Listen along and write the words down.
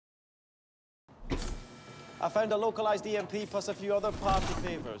I found a localized EMP plus a few other party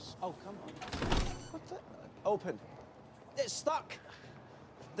favors. Oh, come on. What the? Open. It's stuck.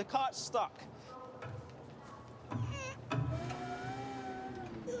 The cart's stuck.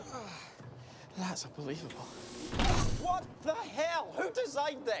 That's unbelievable. What the hell? Who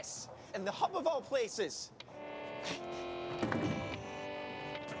designed this? In the hub of all places.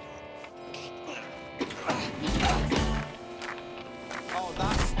 Oh,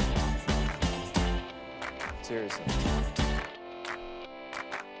 that's... Seriously.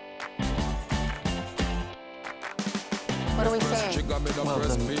 What are we saying? Well,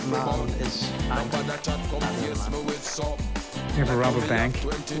 the mom is... You have a robber bank?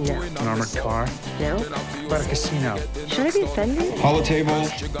 Yeah. An armored car? No? What about a casino? Should I be offended? Holo-table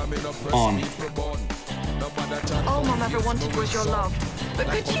on. All Mom ever wanted was your love. But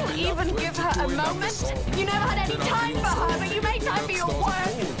could you even give her a moment? You never had any time for her, but you made time for your work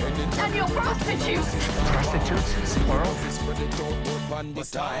and your prostitutes. Prostitutes? Plural?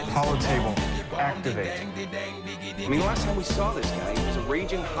 Holo-table. Activate. I mean, the last time we saw this guy, he was a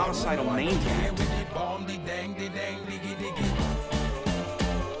raging homicidal maniac.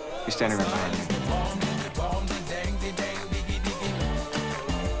 He's standing right behind you.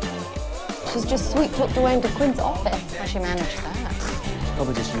 She's just sweet talked away into Quinn's office. How she managed that?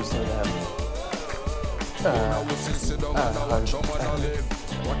 Probably just used her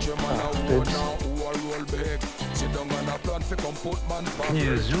boobs. Can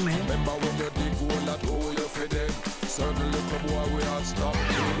you zoom in?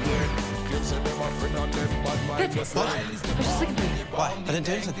 Fitz, we're just looking for you. Why? I didn't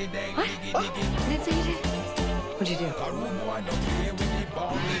do anything. What? I didn't say you did. What'd you do?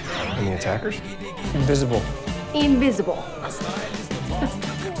 And the attackers? Invisible. Invisible.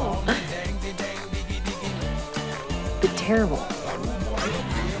 But terrible.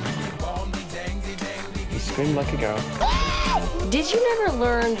 He screamed like a girl. Did you never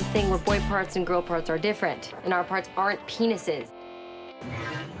learn the thing where boy parts and girl parts are different, and our parts aren't penises?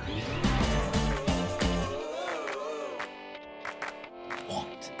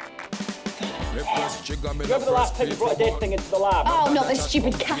 Remember the last time you brought a dead thing into the lab? Oh, not this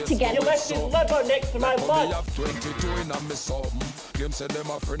stupid cat again. You left his liver next to my blood. If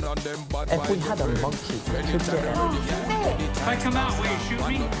we had a monkey, we could get him. If I come out, will you shoot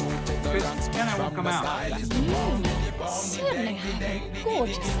me? Because then I won't come out. Certainly.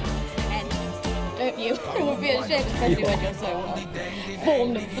 Gorgeous. And don't you? It would be a shame, especially when you're so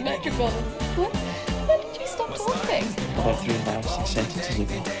formed and symmetrical. What? When did you stop talking? About 3 5 6 sentences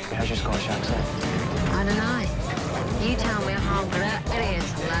ago. How's your Scottish accent? I don't know. You tell me how great it is,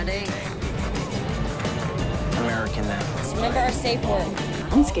 laddie. American then. Remember our safe word.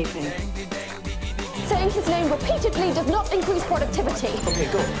 Landscaping. Saying his name repeatedly does not increase productivity. Okay,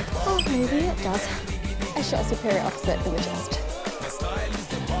 go. Oh, maybe it does. I shot a superior officer in the chest.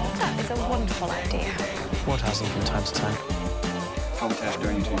 That is a wonderful idea. What hasn't from time to time? How attached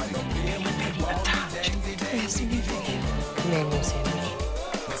are you to anything? Attached. We have something for you. Menu sandwich.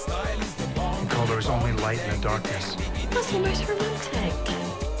 You called there was only light in the darkness. That's almost romantic.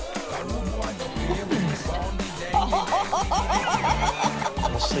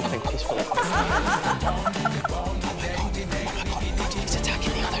 I'm sleeping peacefully. Oh my god, he's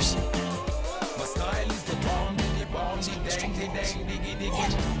attacking the others. He's got strong balls.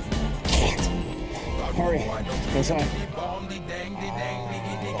 What? Can't. Hurry, inside.